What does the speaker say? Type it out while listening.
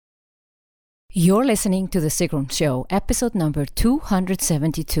You're listening to The Sigrun Show, episode number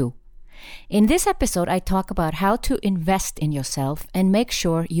 272. In this episode, I talk about how to invest in yourself and make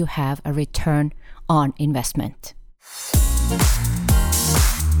sure you have a return on investment.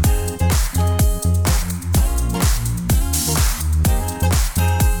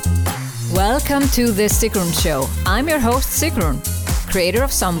 Welcome to The Sigrun Show. I'm your host, Sigrun, creator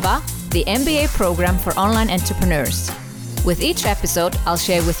of Samba, the MBA program for online entrepreneurs. With each episode, I'll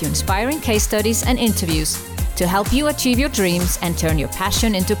share with you inspiring case studies and interviews to help you achieve your dreams and turn your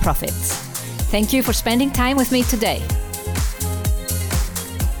passion into profits. Thank you for spending time with me today.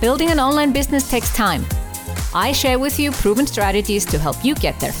 Building an online business takes time. I share with you proven strategies to help you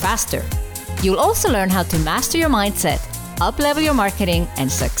get there faster. You'll also learn how to master your mindset, up-level your marketing,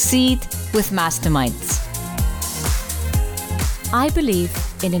 and succeed with masterminds. I believe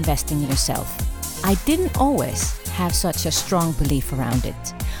in investing in yourself. I didn't always have such a strong belief around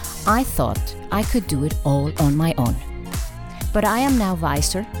it. I thought I could do it all on my own. But I am now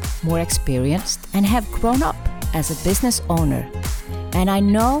wiser, more experienced, and have grown up as a business owner. And I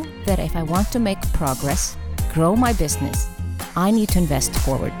know that if I want to make progress, grow my business, I need to invest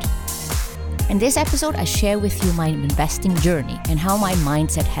forward. In this episode, I share with you my investing journey and how my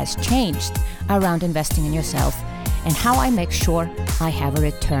mindset has changed around investing in yourself and how I make sure I have a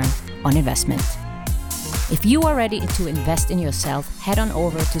return on investment. If you are ready to invest in yourself, head on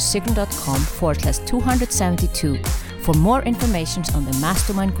over to sigrun.com/272 for more information on the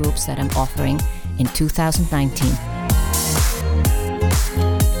mastermind groups that I'm offering in 2019.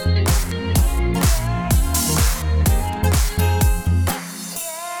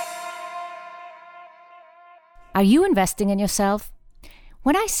 Are you investing in yourself?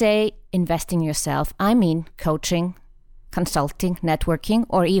 When I say investing in yourself, I mean coaching, consulting, networking,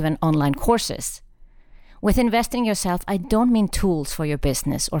 or even online courses. With investing in yourself, I don't mean tools for your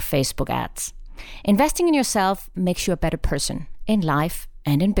business or Facebook ads. Investing in yourself makes you a better person in life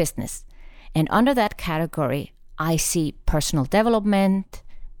and in business. And under that category, I see personal development,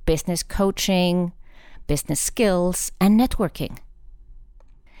 business coaching, business skills, and networking.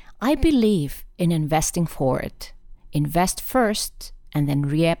 I believe in investing forward. Invest first and then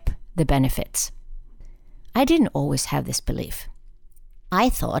reap the benefits. I didn't always have this belief. I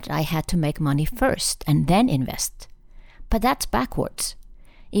thought I had to make money first and then invest. But that's backwards,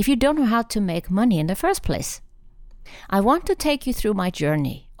 if you don't know how to make money in the first place. I want to take you through my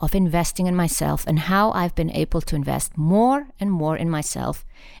journey of investing in myself and how I've been able to invest more and more in myself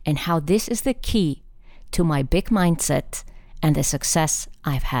and how this is the key to my big mindset and the success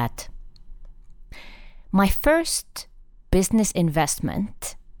I've had. My first business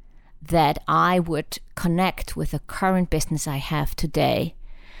investment that I would connect with the current business I have today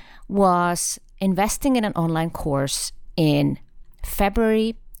was investing in an online course in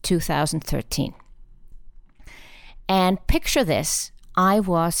February 2013. And picture this, I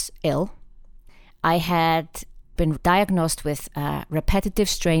was ill. I had been diagnosed with a repetitive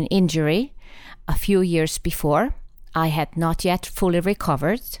strain injury a few years before. I had not yet fully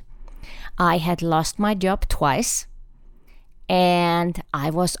recovered. I had lost my job twice. And I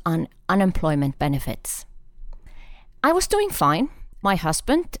was on unemployment benefits. I was doing fine. My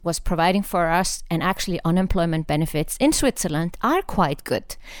husband was providing for us, and actually unemployment benefits in Switzerland are quite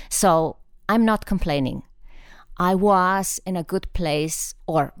good. So I'm not complaining. I was in a good place,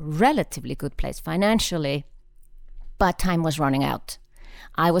 or relatively good place financially, but time was running out.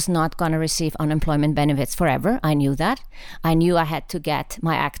 I was not going to receive unemployment benefits forever. I knew that. I knew I had to get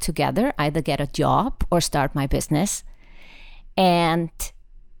my act together, either get a job or start my business. And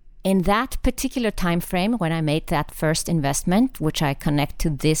in that particular time frame, when I made that first investment, which I connect to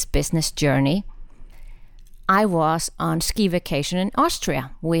this business journey, I was on ski vacation in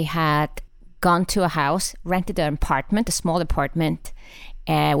Austria. We had gone to a house, rented an apartment, a small apartment,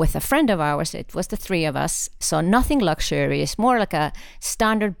 with a friend of ours. It was the three of us, so nothing luxurious, more like a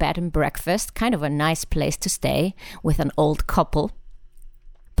standard bed and breakfast, kind of a nice place to stay with an old couple.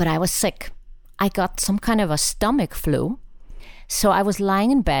 But I was sick. I got some kind of a stomach flu. So I was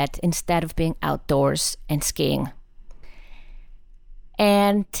lying in bed instead of being outdoors and skiing.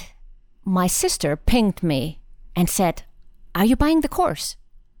 And my sister pinged me and said, "Are you buying the course?"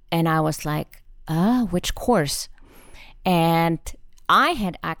 And I was like, which course? And I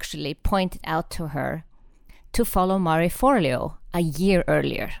had actually pointed out to her to follow Marie Forleo a year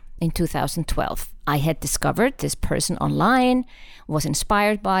earlier in 2012. I had discovered this person online, was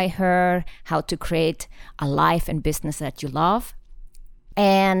inspired by her, how to create a life and business that you love.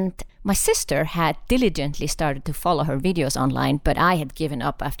 And my sister had diligently started to follow her videos online, but I had given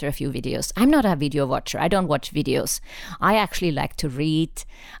up after a few videos. I'm not a video watcher. I don't watch videos. I actually like to read.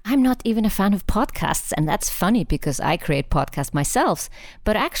 I'm not even a fan of podcasts. And that's funny because I create podcasts myself.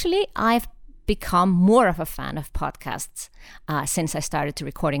 But actually, I've become more of a fan of podcasts since I started to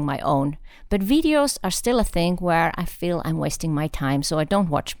recording my own. But videos are still a thing where I feel I'm wasting my time, so I don't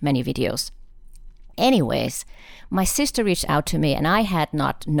watch many videos. Anyways, my sister reached out to me and I had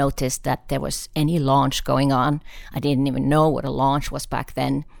not noticed that there was any launch going on. I didn't even know what a launch was back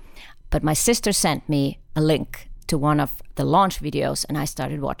then. But my sister sent me a link to one of the launch videos and I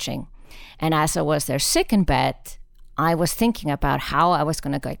started watching. And as I was there sick in bed, I was thinking about how I was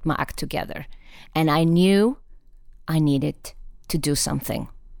going to get my act together. And I knew I needed to do something.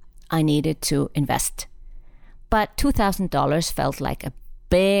 I needed to invest. But $2,000 felt like a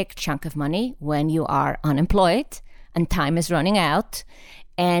big chunk of money when you are unemployed and time is running out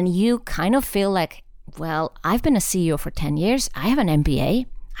and you kind of feel like, well, I've been a CEO for 10 years. I have an MBA.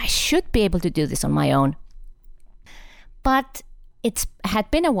 I should be able to do this on my own. But it had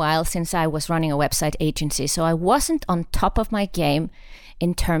been a while since I was running a website agency, so I wasn't on top of my game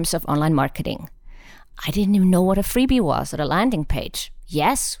in terms of online marketing. I didn't even know what a freebie was or a landing page.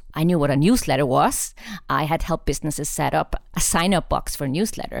 Yes, I knew what a newsletter was. I had helped businesses set up a sign-up box for a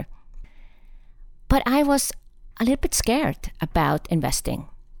newsletter. But I was a little bit scared about investing.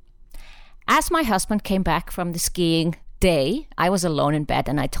 As my husband came back from the skiing day, I was alone in bed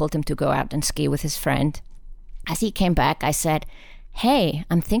and I told him to go out and ski with his friend. As he came back, I said, "Hey,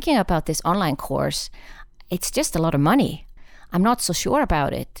 I'm thinking about this online course. It's just a lot of money. I'm not so sure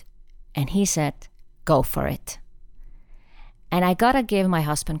about it." And he said, "Go for it." And I gotta give my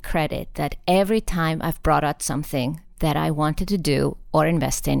husband credit that every time I've brought out something that I wanted to do or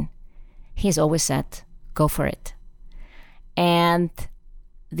invest in, he's always said, "Go for it." And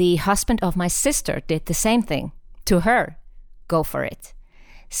the husband of my sister did the same thing to her, "Go for it."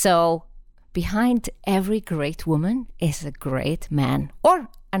 So behind every great woman is a great man or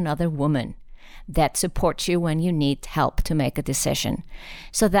another woman that supports you when you need help to make a decision.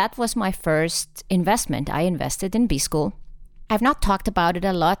 So that was my first investment. I invested in B-School. I've not talked about it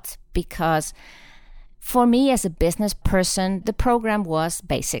a lot because for me as a business person, the program was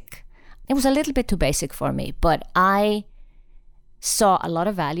basic. It was a little bit too basic for me, but I saw a lot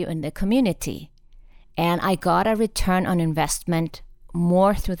of value in the community and I got a return on investment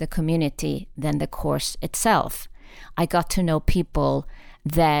more through the community than the course itself. I got to know people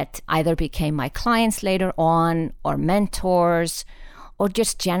that either became my clients later on or mentors or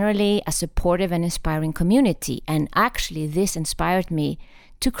just generally a supportive and inspiring community. And actually this inspired me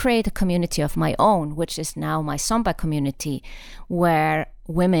to create a community of my own, which is now my Zumba community, where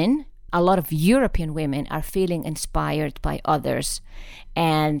women, a lot of European women, are feeling inspired by others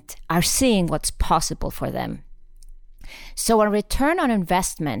and are seeing what's possible for them. So a return on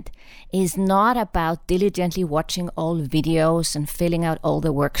investment is not about diligently watching all videos and filling out all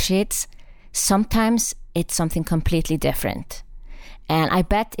the worksheets. Sometimes it's something completely different. And I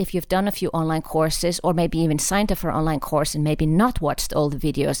bet if you've done a few online courses or maybe even signed up for an online course and maybe not watched all the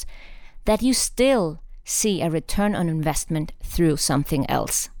videos, that you still see a return on investment through something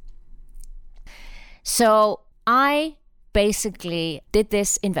else. So I basically did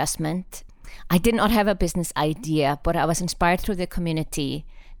this investment. I did not have a business idea, but I was inspired through the community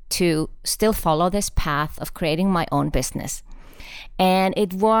to still follow this path of creating my own business. And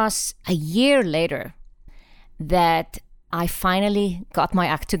it was a year later that I finally got my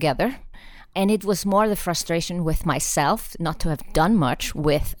act together. And it was more the frustration with myself not to have done much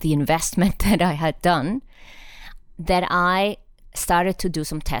with the investment that I had done, that I started to do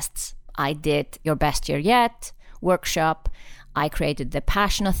some tests. I did Your Best Year Yet workshop. I created the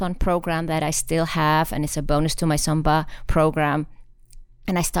Passionathon program that I still have, and it's a bonus to my Zumba program.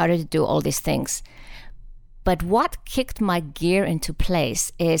 And I started to do all these things. But what kicked my gear into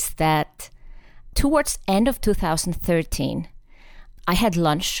place is that towards end of 2013, I had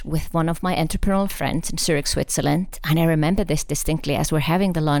lunch with one of my entrepreneurial friends in Zurich, Switzerland. And I remember this distinctly as we're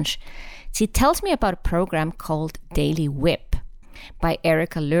having the lunch. She tells me about a program called Daily Whip by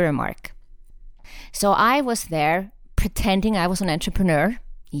Erica Luremark. So I was there pretending I was an entrepreneur.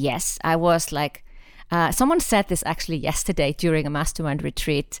 Yes, I was like, someone said this actually yesterday during a mastermind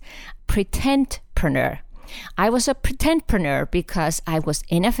retreat, pretendpreneur. I was a pretendpreneur because I was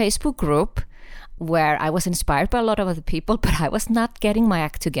in a Facebook group where I was inspired by a lot of other people, but I was not getting my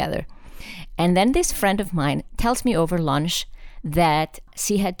act together. And then this friend of mine tells me over lunch that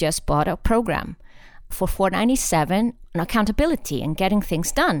she had just bought a program for $497 on accountability and getting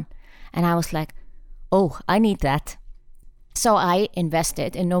things done. And I was like, oh, I need that. So I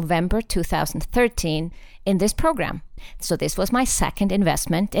invested in November 2013 in this program. So this was my second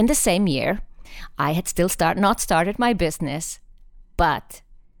investment in the same year. I had still not started my business, but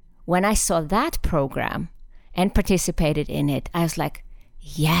when I saw that program and participated in it, I was like,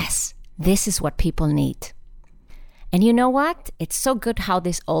 yes, this is what people need. And you know what? It's so good how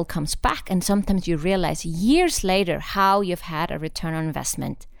this all comes back, and sometimes you realize years later how you've had a return on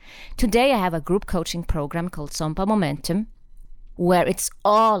investment. Today I have a group coaching program called Zomba Momentum, where it's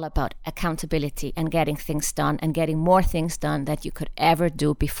all about accountability and getting things done and getting more things done that you could ever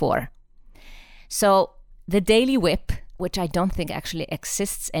do before. So the Daily Whip, which I don't think actually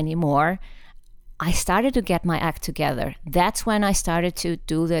exists anymore, I started to get my act together. That's when I started to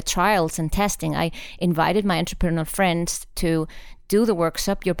do the trials and testing. I invited my entrepreneurial friends to do the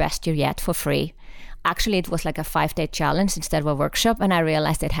workshop, Your Best Year Yet, for free. Actually, it was like a 5-day challenge instead of a workshop, and I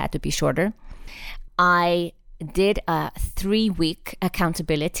realized it had to be shorter. I did a 3-week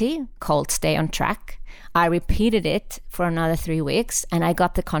accountability called Stay on Track. I repeated it for another 3 weeks, and I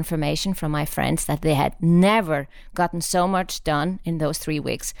got the confirmation from my friends that they had never gotten so much done in those 3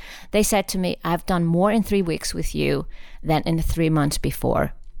 weeks. They said to me, I've done more in 3 weeks with you than in the 3 months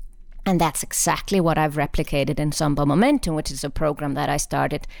before. And that's exactly what I've replicated in Zomba Momentum, which is a program that I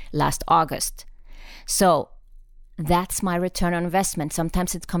started last August. So that's my return on investment.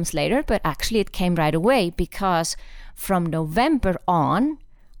 Sometimes it comes later, but actually it came right away, because from November on,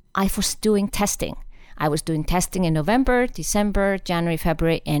 I was doing testing. I was doing testing in November, December, January,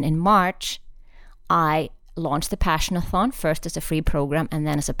 February, and in March, I launched the Passionathon, first as a free program and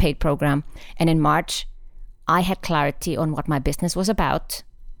then as a paid program. And in March, I had clarity on what my business was about.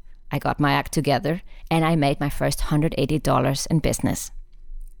 I got my act together, and I made my first $180 in business.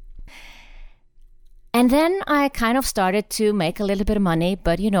 And then I kind of started to make a little bit of money,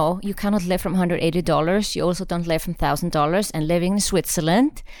 but you know, you cannot live from $180. You also don't live from $1,000. And living in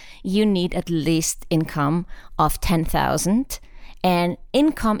Switzerland, you need at least income of $10,000. And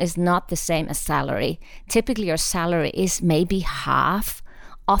income is not the same as salary. Typically, your salary is maybe half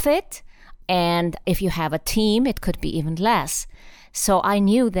of it. And if you have a team, it could be even less. So I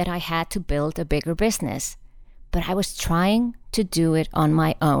knew that I had to build a bigger business, but I was trying to do it on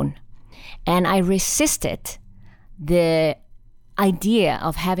my own. And I resisted the idea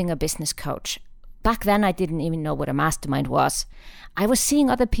of having a business coach. Back then, I didn't even know what a mastermind was. I was seeing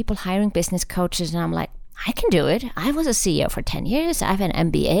other people hiring business coaches, and I'm like, I can do it. I was a CEO for 10 years. I have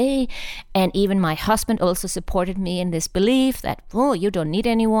an MBA. And even my husband also supported me in this belief that, oh, you don't need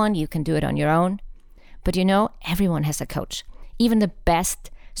anyone. You can do it on your own. But you know, everyone has a coach. Even the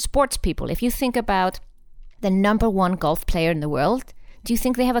best sports people. If you think about the #1 golf player in the world, do you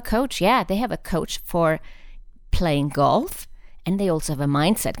think they have a coach? Yeah, they have a coach for playing golf, and they also have a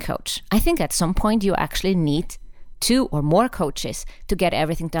mindset coach. I think at some point you actually need 2 or more coaches to get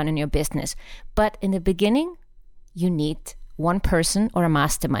everything done in your business. But in the beginning, you need one person or a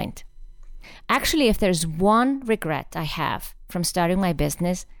mastermind. Actually, if there's one regret I have from starting my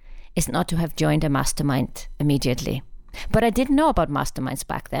business, it's not to have joined a mastermind immediately. But I didn't know about masterminds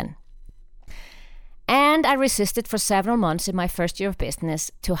back then. And I resisted for several months in my first year of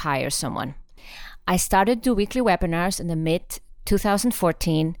business to hire someone. I started to do weekly webinars in the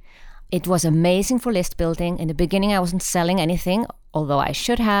mid-2014. It was amazing for list building. In the beginning, I wasn't selling anything, although I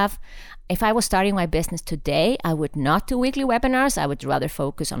should have. If I was starting my business today, I would not do weekly webinars. I would rather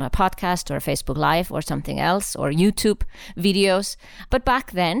focus on a podcast or a Facebook Live or something else, or YouTube videos. But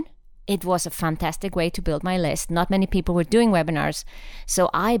back then, it was a fantastic way to build my list. Not many people were doing webinars. So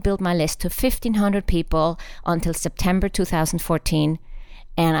I built my list to 1,500 people until September 2014.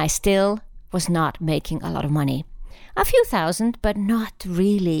 And I still was not making a lot of money. A few thousand, but not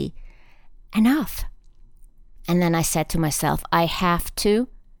really enough. And then I said to myself, I have to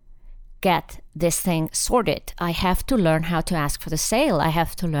get this thing sorted. I have to learn how to ask for the sale. I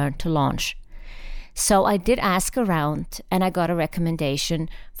have to learn to launch. So I did ask around, and I got a recommendation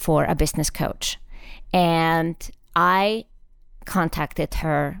for a business coach. And I contacted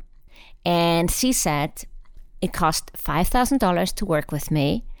her, and she said it cost $5,000 to work with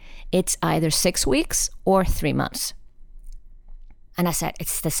me. It's either 6 weeks or 3 months. And I said,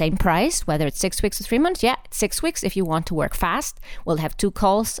 it's the same price, whether it's 6 weeks or 3 months. Yeah, it's 6 weeks if you want to work fast. We'll have 2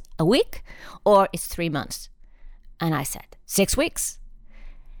 calls a week, or it's 3 months. And I said, 6 weeks.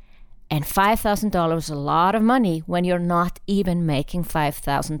 And $5,000 is a lot of money when you're not even making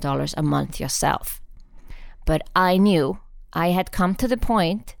 $5,000 a month yourself. But I knew I had come to the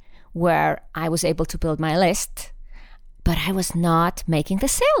point where I was able to build my list, but I was not making the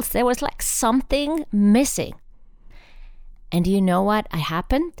sales. There was like something missing. And do you know what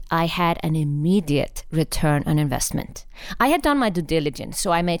happened? I had an immediate return on investment. I had done my due diligence,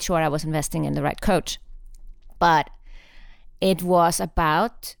 so I made sure I was investing in the right coach. But it was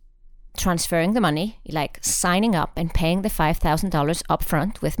about transferring the money, like signing up and paying the $5,000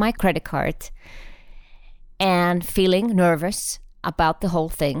 upfront with my credit card and feeling nervous about the whole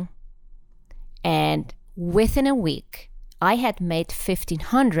thing. And within a week, I had made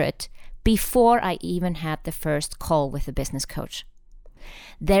 $1,500 before I even had the first call with a business coach.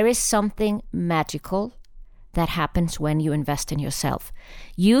 There is something magical that happens when you invest in yourself.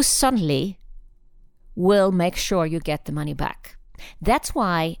 You suddenly will make sure you get the money back. That's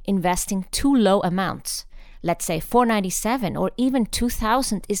why investing too low amounts, let's say $497 or even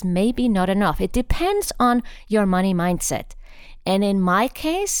 $2,000, is maybe not enough. It depends on your money mindset. And in my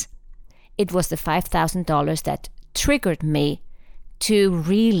case, it was the $5,000 that triggered me to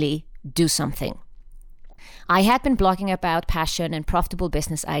really do something. I had been blogging about passion and profitable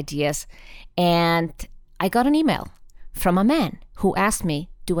business ideas, and I got an email from a man who asked me,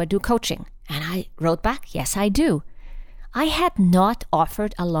 do I do coaching? And I wrote back, yes, I do. I had not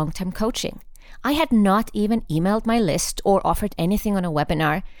offered a long-term coaching. I had not even emailed my list or offered anything on a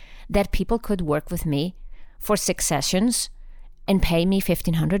webinar that people could work with me for 6 sessions and pay me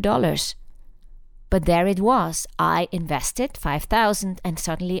 $1,500. But there it was. I invested $5,000 and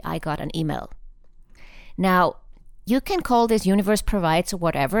suddenly I got an email. Now, you can call this universe provides or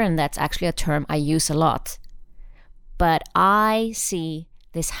whatever, and that's actually a term I use a lot. But I see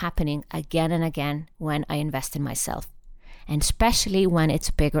this happening again and again when I invest in myself, and especially when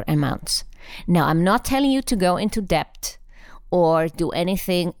it's bigger amounts. Now, I'm not telling you to go into debt or do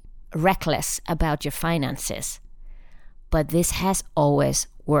anything reckless about your finances, but this has always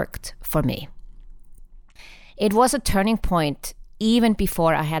worked for me. It was a turning point even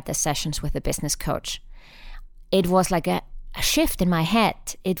before I had the sessions with the business coach. It was like a shift in my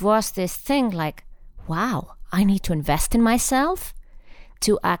head. It was this thing like, wow, I need to invest in myself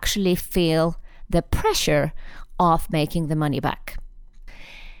to actually feel the pressure of making the money back.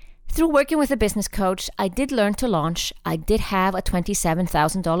 Through working with a business coach, I did learn to launch. I did have a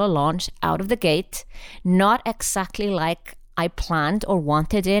 $27,000 launch out of the gate, not exactly like I planned or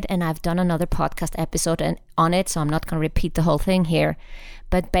wanted it, and I've done another podcast episode on it, so I'm not going to repeat the whole thing here.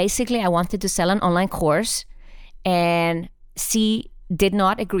 But basically, I wanted to sell an online course, and she did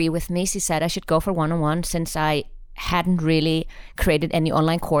not agree with me. She said I should go for one-on-one since I hadn't really created any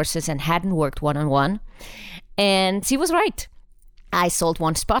online courses and hadn't worked one-on-one. And she was right. I sold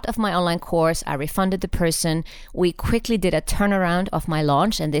one spot of my online course. I refunded the person. We quickly did a turnaround of my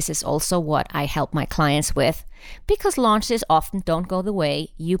launch. And this is also what I help my clients with, because launches often don't go the way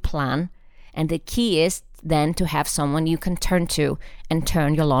you plan. And the key is then to have someone you can turn to and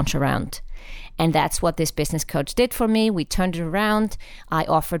turn your launch around. And that's what this business coach did for me. We turned it around. I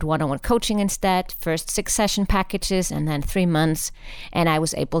offered one-on-one coaching instead, first 6 session packages and then 3 months. And I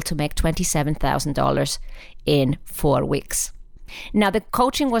was able to make $27,000 in 4 weeks. Now, the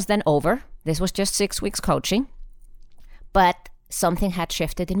coaching was then over. This was just 6 weeks coaching. But something had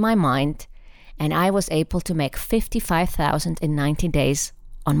shifted in my mind, and I was able to make $55,000 in 90 days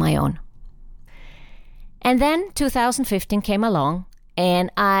on my own. And then 2015 came along, and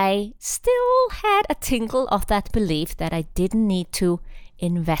I still had a tingle of that belief that I didn't need to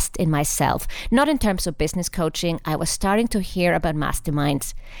invest in myself. Not in terms of business coaching. I was starting to hear about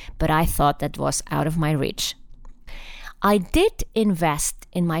masterminds, but I thought that was out of my reach. I did invest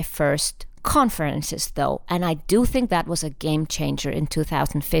in my first conferences though, and I do think that was a game changer in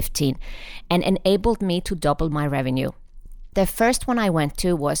 2015 and enabled me to double my revenue. The first one I went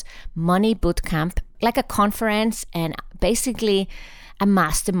to was Money Bootcamp, like a conference and basically a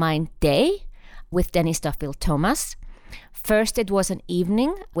mastermind day with Dennis Duffield Thomas. First, it was an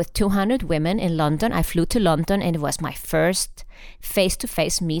evening with 200 women in London. I flew to London, and it was my first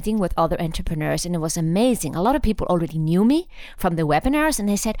face-to-face meeting with other entrepreneurs, and it was amazing. A lot of people already knew me from the webinars, and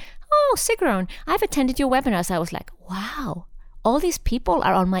they said, "Oh, Sigrun, I've attended your webinars." I was like, wow, all these people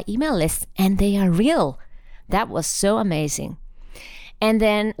are on my email list, and they are real. That was so amazing. And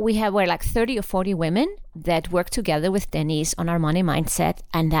then were like 30 or 40 women that worked together with Denise on our money mindset,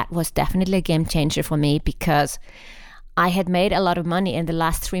 and that was definitely a game changer for me because I had made a lot of money in the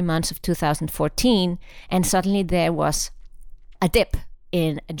last 3 months of 2014, and suddenly there was a dip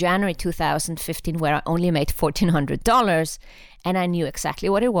in January 2015 where I only made $1,400, and I knew exactly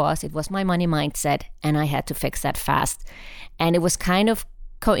what it was. It was my money mindset, and I had to fix that fast. And it was kind of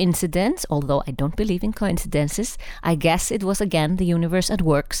coincidence, although I don't believe in coincidences. I guess it was again the universe at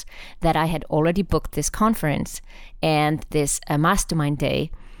work that I had already booked this conference and this mastermind day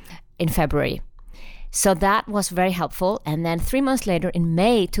in February. So that was very helpful. And then 3 months later, in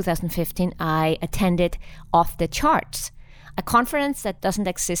May 2015, I attended Off the Charts, a conference that doesn't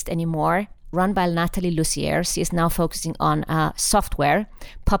exist anymore, run by Nathalie Lussier. She is now focusing on software,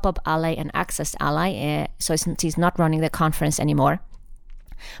 Pop-Up Ally and Access Ally. So she's not running the conference anymore.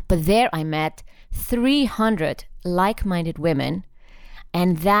 But there I met 300 like-minded women.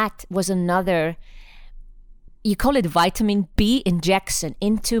 And that was another, you call it vitamin B injection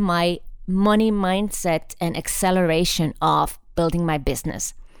into my money mindset and acceleration of building my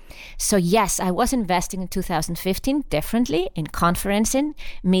business. So yes, I was investing in 2015 differently in conferencing,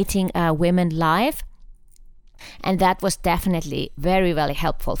 meeting women live. And that was definitely very, very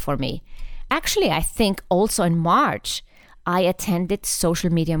helpful for me. Actually, I think also in March, I attended Social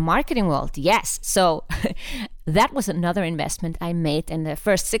Media Marketing World. Yes, so that was another investment I made in the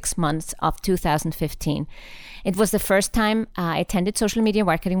first 6 months of 2015. It was the first time I attended Social Media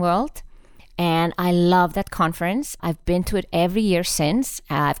Marketing World. And I love that conference. I've been to it every year since.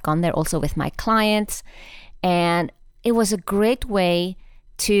 I've gone there also with my clients. And it was a great way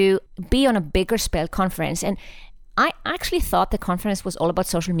to be on a bigger scale conference. And I actually thought the conference was all about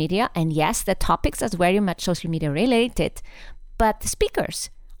social media. And yes, the topics are very much social media related. But the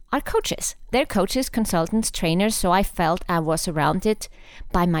speakers are coaches. They're coaches, consultants, trainers. So I felt I was surrounded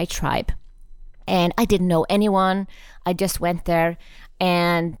by my tribe. And I didn't know anyone. I just went there.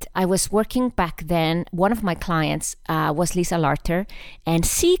 And I was working back then. One of my clients was Lisa Larter, and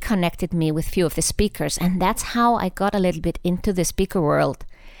she connected me with a few of the speakers. And that's how I got a little bit into the speaker world.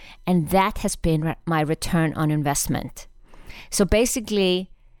 And that has been my return on investment. So basically,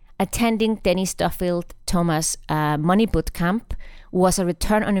 attending Dennis Duffield Thomas Money Bootcamp was a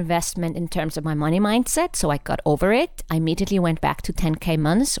return on investment in terms of my money mindset. So I got over it. I immediately went back to 10K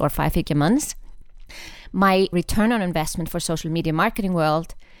months or 5-figure months. My return on investment for Social Media Marketing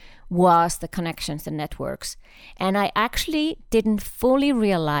World was the connections, the networks. And I actually didn't fully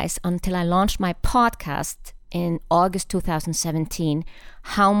realize until I launched my podcast in August 2017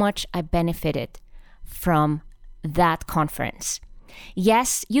 how much I benefited from that conference.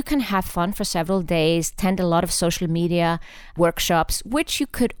 Yes, you can have fun for several days, attend a lot of social media workshops, which you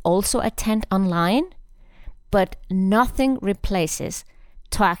could also attend online, but nothing replaces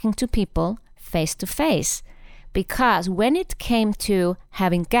talking to people face to face. Because when it came to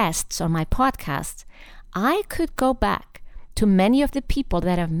having guests on my podcast, I could go back to many of the people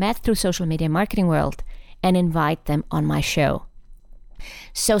that I've met through Social Media Marketing World and invite them on my show.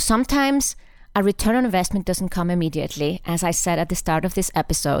 So sometimes a return on investment doesn't come immediately. As I said at the start of this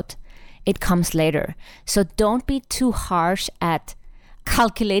episode, it comes later. So don't be too harsh at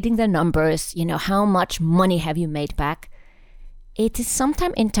calculating the numbers, how much money have you made back? It is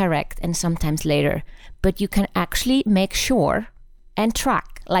sometimes indirect and sometimes later, but you can actually make sure and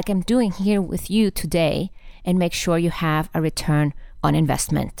track, like I'm doing here with you today, and make sure you have a return on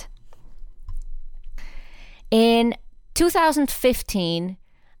investment. In 2015,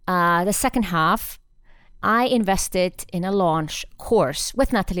 the second half, I invested in a launch course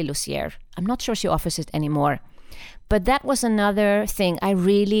with Nathalie Lussier. I'm not sure she offers it anymore. But that was another thing. I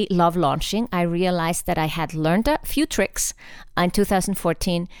really love launching. I realized that I had learned a few tricks in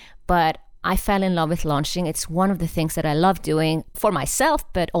 2014, but I fell in love with launching. It's one of the things that I love doing for myself,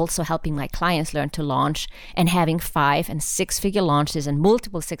 but also helping my clients learn to launch and having 5- and 6-figure launches and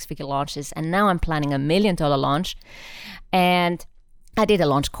multiple 6-figure launches. And now I'm planning $1 million launch. And I did a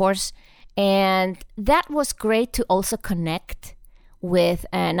launch course. And that was great to also connect with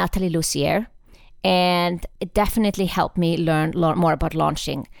Nathalie Lussier. And it definitely helped me learn more about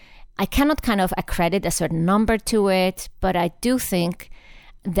launching. I cannot kind of accredit a certain number to it, but I do think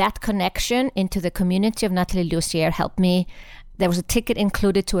that connection into the community of Nathalie Lussier helped me. There was a ticket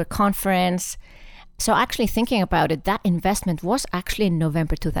included to a conference. So actually thinking about it, that investment was actually in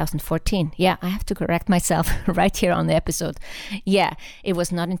November 2014. Yeah, I have to correct myself right here on the episode. Yeah, it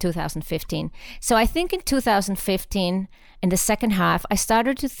was not in 2015. So I think in 2015, in the second half, I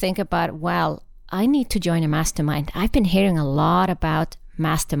started to think about, well, I need to join a mastermind. I've been hearing a lot about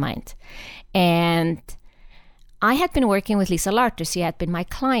mastermind. And I had been working with Lisa Larter. She had been my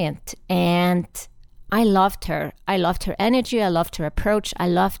client. And I loved her. I loved her energy. I loved her approach. I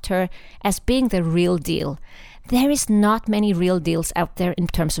loved her as being the real deal. There is not many real deals out there in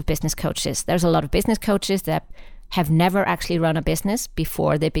terms of business coaches. There's a lot of business coaches that have never actually run a business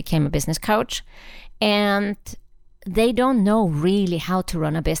before they became a business coach. And they don't know really how to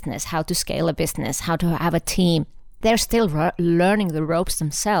run a business, how to scale a business, how to have a team. They're still learning the ropes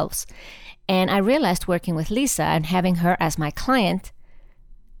themselves. And I realized working with Lisa and having her as my client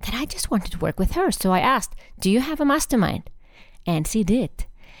that I just wanted to work with her. So I asked, do you have a mastermind? And she did.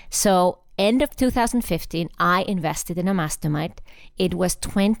 So end of 2015, I invested in a mastermind. It was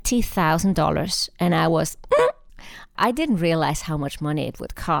 $20,000. And I didn't realize how much money it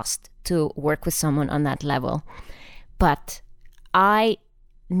would cost to work with someone on that level. But I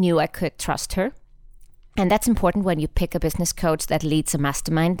knew I could trust her. And that's important when you pick a business coach that leads a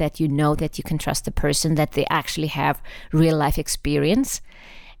mastermind, that you know that you can trust the person, that they actually have real life experience.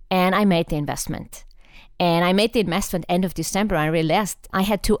 And I made the investment. And I made the investment end of December. I realized I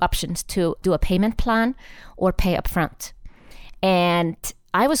had two options: to do a payment plan or pay upfront. And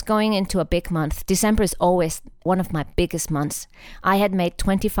I was going into a big month. December is always one of my biggest months. I had made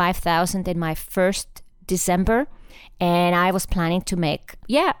 $25,000 in my first December. And I was planning to make,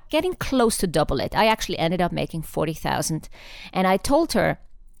 getting close to double it. I actually ended up making $40,000. And I told her,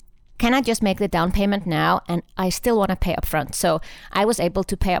 can I just make the down payment now? And I still want to pay upfront. So I was able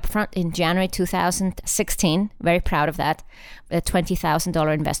to pay upfront in January 2016. Very proud of that. A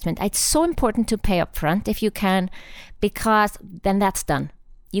 $20,000 investment. It's so important to pay upfront if you can, because then that's done.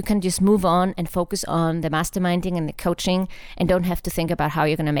 You can just move on and focus on the masterminding and the coaching and don't have to think about how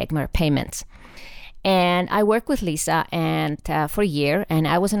you're going to make more payments. And I worked with Lisa for a year, and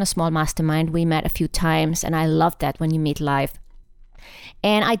I was in a small mastermind. We met a few times, and I loved that when you meet live.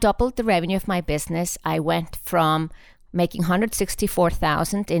 And I doubled the revenue of my business. I went from making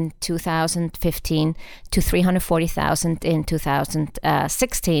 $164,000 in 2015 to $340,000 in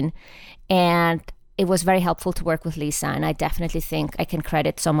 2016. And it was very helpful to work with Lisa, and I definitely think I can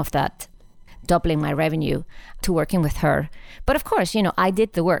credit some of that doubling my revenue to working with her. But of course, I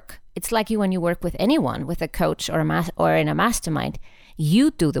did the work. It's like when you work with anyone, with a coach or in a mastermind,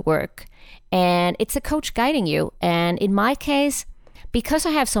 you do the work, and it's a coach guiding you. And in my case, because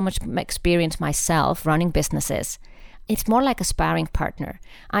I have so much experience myself running businesses, it's more like a sparring partner.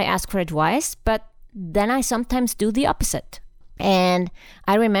 I ask for advice, but then I sometimes do the opposite. And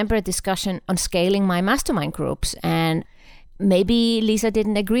I remember a discussion on scaling my mastermind groups, and maybe Lisa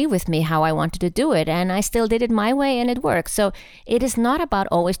didn't agree with me how I wanted to do it, and I still did it my way, and it worked. So it is not about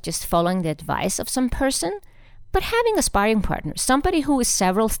always just following the advice of some person, but having a sparring partner, somebody who is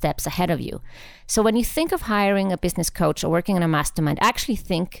several steps ahead of you. So when you think of hiring a business coach or working in a mastermind, actually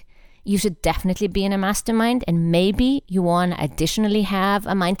think you should definitely be in a mastermind, and maybe you want to additionally have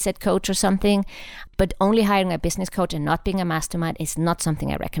a mindset coach or something, but only hiring a business coach and not being a mastermind is not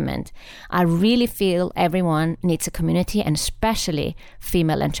something I recommend. I really feel everyone needs a community, and especially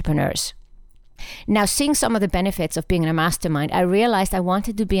female entrepreneurs. Now, seeing some of the benefits of being in a mastermind, I realized I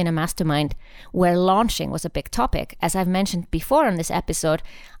wanted to be in a mastermind where launching was a big topic. As I've mentioned before on this episode,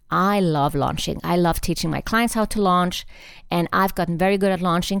 I love launching. I love teaching my clients how to launch, and I've gotten very good at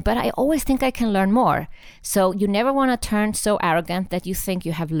launching, but I always think I can learn more. So you never want to turn so arrogant that you think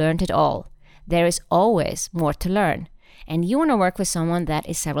you have learned it all. There is always more to learn, and you want to work with someone that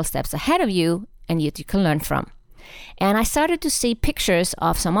is several steps ahead of you and you can learn from. And I started to see pictures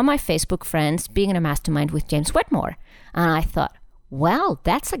of some of my Facebook friends being in a mastermind with James Wedmore. And I thought, well,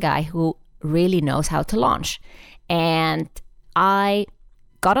 that's a guy who really knows how to launch. And I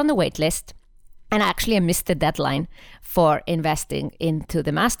got on the wait list, and actually I missed the deadline for investing into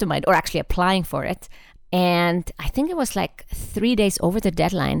the mastermind, or actually applying for it. And I think it was like 3 days over the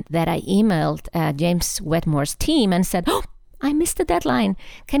deadline that I emailed James Wedmore's team and said, I missed the deadline.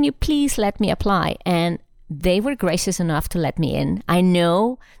 Can you please let me apply? And they were gracious enough to let me in. I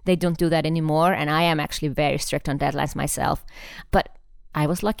know they don't do that anymore, and I am actually very strict on deadlines myself. But I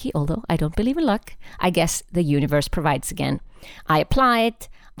was lucky, although I don't believe in luck. I guess the universe provides again. I applied.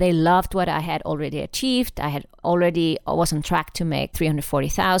 They loved what I had already achieved. I was on track to make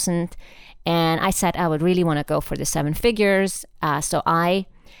 $340,000. And I said I would really want to go for the 7 figures. So I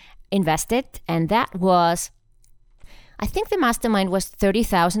invested, and that was, I think the mastermind was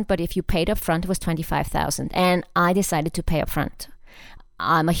 $30,000, but if you paid up front, it was $25,000. And I decided to pay up front.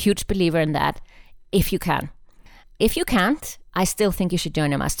 I'm a huge believer in that, if you can. If you can't, I still think you should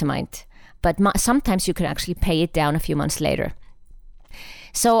join a mastermind. But sometimes you can actually pay it down a few months later.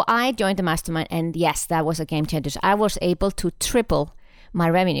 So I joined the mastermind, and yes, that was a game changer. I was able to triple my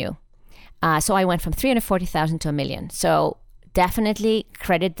revenue. So I went from $340,000 to $1 million. So definitely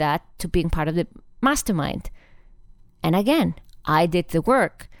credit that to being part of the mastermind. And again, I did the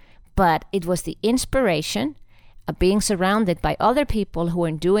work, but it was the inspiration of being surrounded by other people who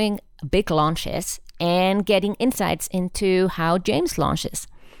are doing big launches and getting insights into how James launches.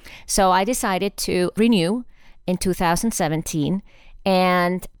 So I decided to renew in 2017.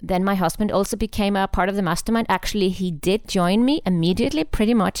 And then my husband also became a part of the mastermind. Actually, he did join me immediately,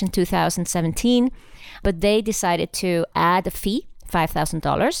 pretty much in 2017. But they decided to add a fee,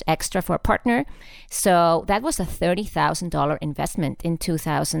 $5,000 extra for a partner. So that was a $30,000 investment in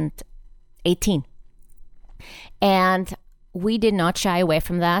 2018. 2018. And we did not shy away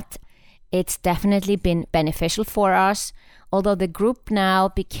from that. It's definitely been beneficial for us. Although the group now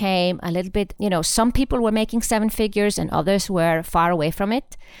became a little bit, some people were making 7 figures and others were far away from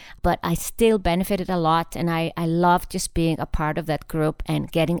it. But I still benefited a lot. And I love just being a part of that group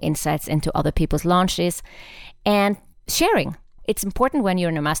and getting insights into other people's launches and sharing. It's important when you're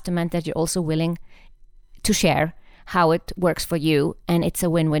in a mastermind that you're also willing to share how it works for you. And it's a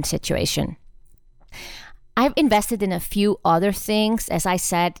win-win situation. I've invested in a few other things. As I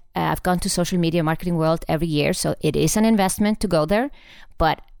said, I've gone to Social Media Marketing World every year, so it is an investment to go there.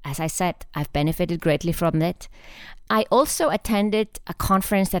 But as I said, I've benefited greatly from it. I also attended a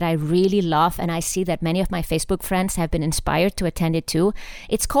conference that I really love, and I see that many of my Facebook friends have been inspired to attend it too.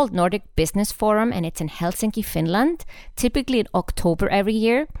 It's called Nordic Business Forum, and it's in Helsinki, Finland, typically in October every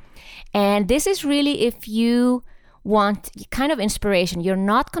year. And this is really if you want kind of inspiration. You're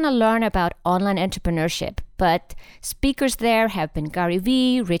not going to learn about online entrepreneurship, but speakers there have been Gary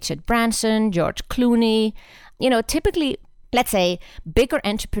Vee, Richard Branson, George Clooney. Typically, let's say, bigger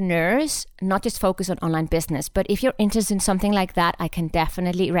entrepreneurs, not just focus on online business. But if you're interested in something like that, I can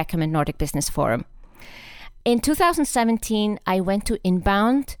definitely recommend Nordic Business Forum. In 2017, I went to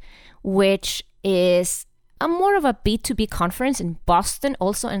Inbound, which is a more of a B2B conference in Boston,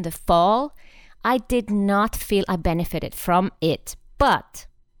 also in the fall. I did not feel I benefited from it. But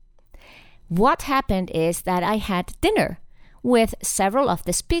what happened is that I had dinner with several of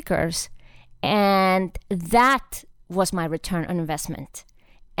the speakers, and that was my return on investment.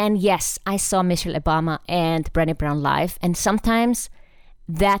 And yes, I saw Michelle Obama and Brené Brown live, and sometimes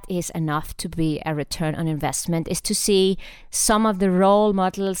that is enough to be a return on investment, is to see some of the role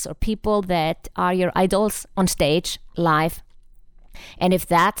models or people that are your idols on stage live. And if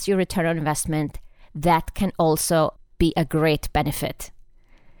that's your return on investment, that can also be a great benefit.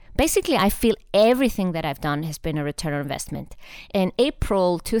 Basically, I feel everything that I've done has been a return on investment. In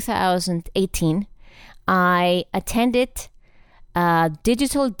April 2018, I attended a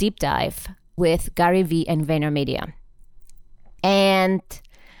digital deep dive with Gary Vee and VaynerMedia. And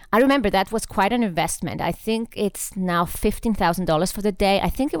I remember that was quite an investment. I think it's now $15,000 for the day. I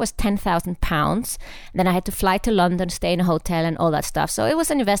think it was £10,000. Then I had to fly to London, stay in a hotel and all that stuff. So it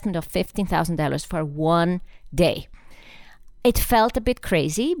was an investment of $15,000 for one day. It felt a bit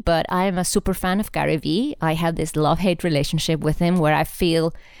crazy, but I am a super fan of Gary Vee. I have this love-hate relationship with him where I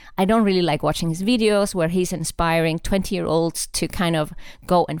feel I don't really like watching his videos where he's inspiring 20-year-olds to kind of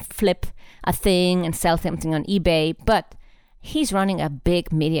go and flip a thing and sell something on eBay. But he's running a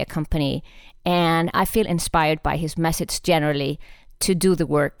big media company, and I feel inspired by his message generally to do the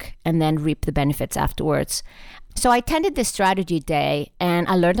work and then reap the benefits afterwards. So I attended this strategy day, and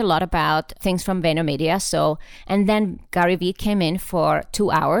I learned a lot about things from VaynerMedia. And then Gary Vee came in for 2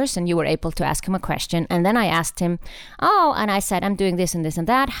 hours, and you were able to ask him a question. And then I asked him, and I said, I'm doing this and this and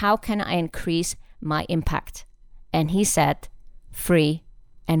that. How can I increase my impact? And he said, free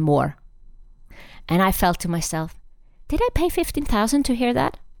and more. And I felt to myself, did I pay $15,000 to hear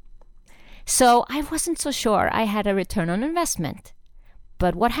that? So I wasn't so sure I had a return on investment.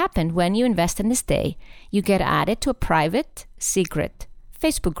 But what happened when you invest in this day, you get added to a private, secret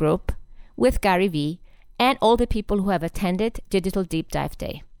Facebook group with Gary Vee and all the people who have attended Digital Deep Dive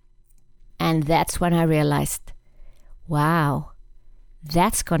Day. And that's when I realized, wow,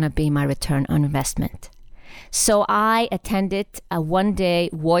 that's going to be my return on investment. So I attended a one-day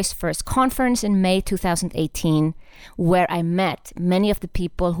Voice First conference in May 2018, where I met many of the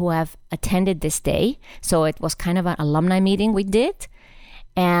people who have attended this day. So it was kind of an alumni meeting we did.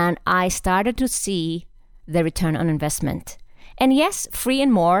 And I started to see the return on investment. And yes, free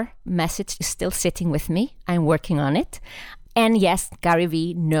and more message is still sitting with me. I'm working on it. And yes, Gary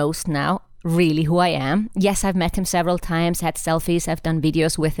Vee knows now really who I am. Yes, I've met him several times, had selfies, I've done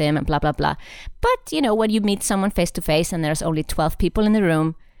videos with him and blah, blah, blah. But, when you meet someone face to face and there's only 12 people in the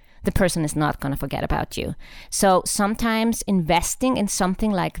room, the person is not going to forget about you. So sometimes investing in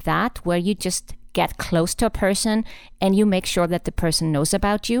something like that, where you just get close to a person and you make sure that the person knows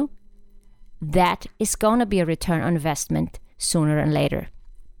about you, that is going to be a return on investment sooner and later.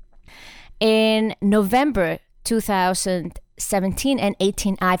 In November 2017 and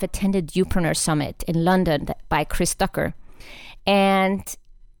 18, I've attended Youpreneur Summit in London by Chris Ducker. And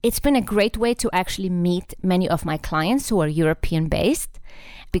it's been a great way to actually meet many of my clients who are European based,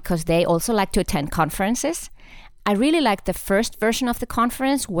 because they also like to attend conferences. I really liked the first version of the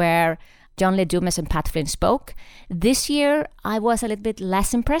conference where John Lee Dumas and Pat Flynn spoke. This year, I was a little bit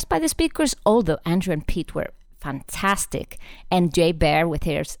less impressed by the speakers, although Andrew and Pete were fantastic. And Jay Baer with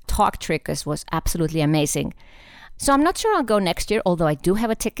his talk triggers was absolutely amazing. So I'm not sure I'll go next year, although I do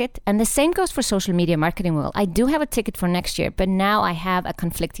have a ticket. And the same goes for Social Media Marketing World. I do have a ticket for next year, but now I have a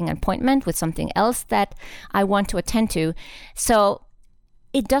conflicting appointment with something else that I want to attend to. So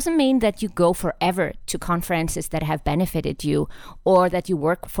it doesn't mean that you go forever to conferences that have benefited you, or that you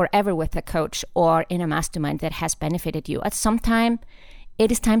work forever with a coach or in a mastermind that has benefited you. At some time,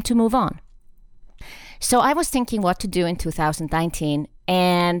 it is time to move on. So I was thinking what to do in 2019,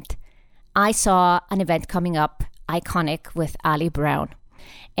 and I saw an event coming up, Iconic, with Ali Brown.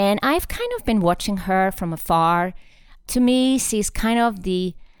 And I've kind of been watching her from afar. To me, she's kind of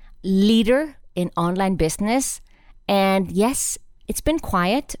the leader in online business. And yes, it's been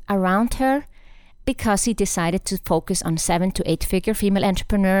quiet around her because she decided to focus on 7 to 8 figure female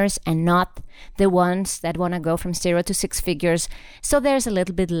entrepreneurs and not the ones that want to go from 0 to 6 figures. So there's a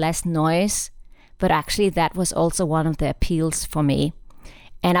little bit less noise. But actually, that was also one of the appeals for me.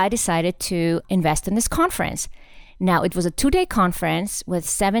 And I decided to invest in this conference. Now, it was a 2-day conference with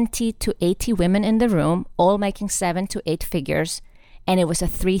 70 to 80 women in the room, all making 7 to 8 figures. And it was a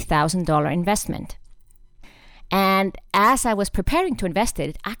 $3,000 investment. And as I was preparing to invest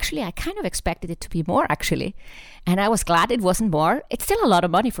it, actually, I kind of expected it to be more, actually. And I was glad it wasn't more. It's still a lot of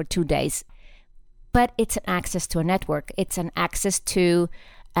money for 2 days. But it's an access to a network. It's an access to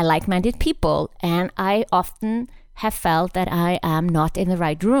like-minded people. And I often have felt that I am not in the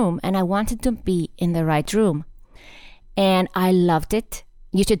right room. And I wanted to be in the right room. And I loved it.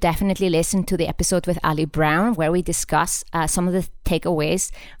 You should definitely listen to the episode with Ali Brown, where we discuss some of the takeaways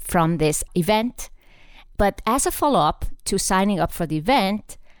from this event. But as a follow-up to signing up for the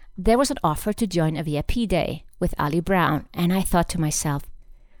event, there was an offer to join a VIP day with Ali Brown. And I thought to myself,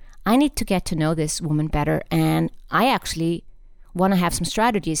 I need to get to know this woman better. And I actually want to have some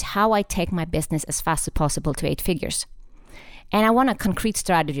strategies how I take my business as fast as possible to 8 figures. And I want concrete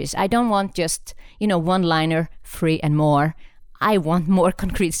strategies. I don't want just, one-liner, free and more. I want more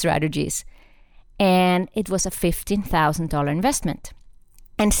concrete strategies. And it was a $15,000 investment.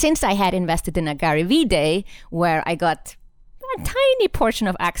 And since I had invested in a Gary Vee day where I got a tiny portion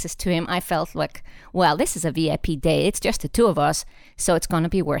of access to him, I felt like, well, this is a VIP day. It's just the two of us, so it's going to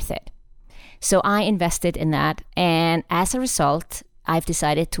be worth it. So I invested in that. And as a result, I've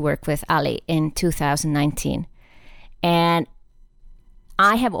decided to work with Ali in 2019. And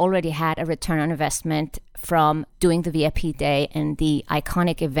I have already had a return on investment from doing the VIP day and the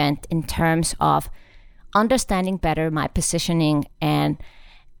Iconic event in terms of understanding better my positioning and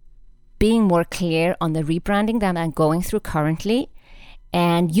being more clear on the rebranding that I'm going through currently.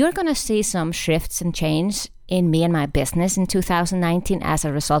 And you're going to see some shifts and change in me and my business in 2019 as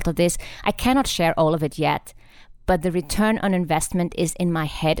a result of this. I cannot share all of it yet, but the return on investment is in my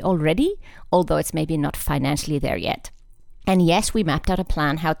head already, although it's maybe not financially there yet. And yes, we mapped out a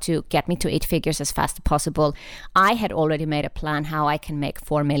plan how to get me to 8 figures as fast as possible. I had already made a plan how I can make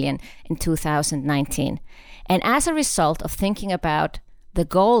 4 million in 2019. And as a result of thinking about the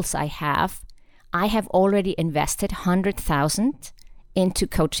goals I have already invested 100,000 into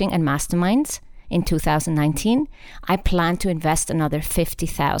coaching and masterminds in 2019. I plan to invest another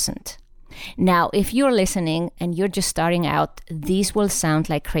 50,000. Now, if you're listening and you're just starting out, these will sound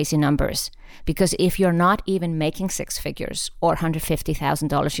like crazy numbers, because if you're not even making 6 figures or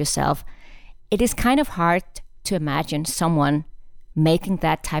 $150,000 yourself, it is kind of hard to imagine someone making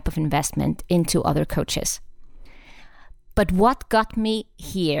that type of investment into other coaches. But what got me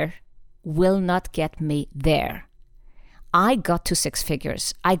here will not get me there. I got to 6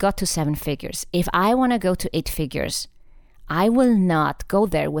 figures. I got to 7 figures. If I want to go to 8 figures, I will not go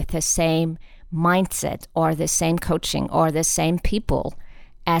there with the same mindset or the same coaching or the same people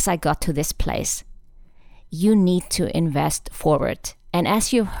as I got to this place. You need to invest forward. And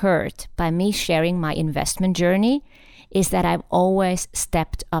as you've heard by me sharing my investment journey, is that I've always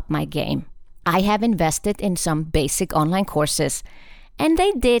stepped up my game. I have invested in some basic online courses, and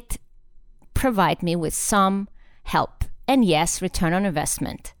they did provide me with some help. And yes, return on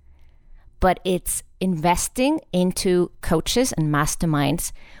investment. But it's investing into coaches and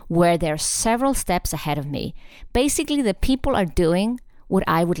masterminds where there are several steps ahead of me. Basically, the people are doing what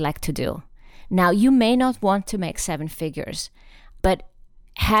I would like to do. Now, you may not want to make 7 figures, but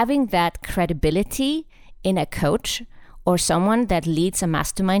having that credibility in a coach or someone that leads a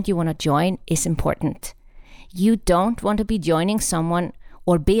mastermind you want to join is important. You don't want to be joining someone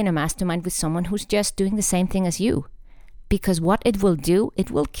or be in a mastermind with someone who's just doing the same thing as you. Because what it will do, it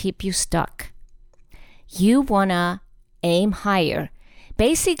will keep you stuck. You want to aim higher.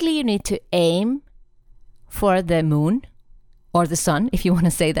 Basically, you need to aim for the moon or the sun, if you want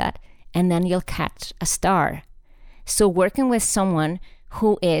to say that, and then you'll catch a star. So working with someone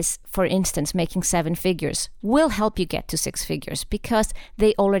who is, for instance, making 7 figures will help you get to 6 figures because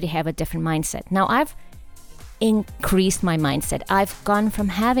they already have a different mindset. Now, I've increased my mindset. I've gone from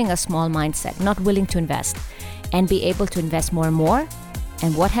having a small mindset, not willing to invest, and be able to invest more and more.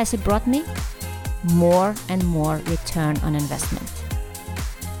 And what has it brought me? More and more return on investment.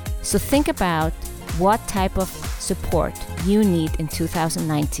 So think about what type of support you need in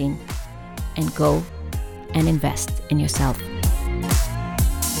 2019 and go and invest in yourself.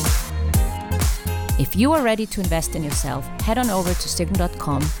 If you are ready to invest in yourself, head on over to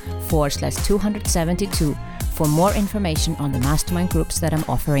sigrun.com/272 for more information on the mastermind groups that I'm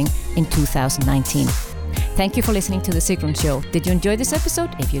offering in 2019. Thank you for listening to The Sigrun Show. Did you enjoy this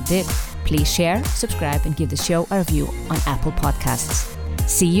episode? If you did, please share, subscribe, and give the show a review on Apple Podcasts.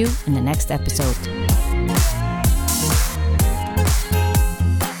 See you in the next episode.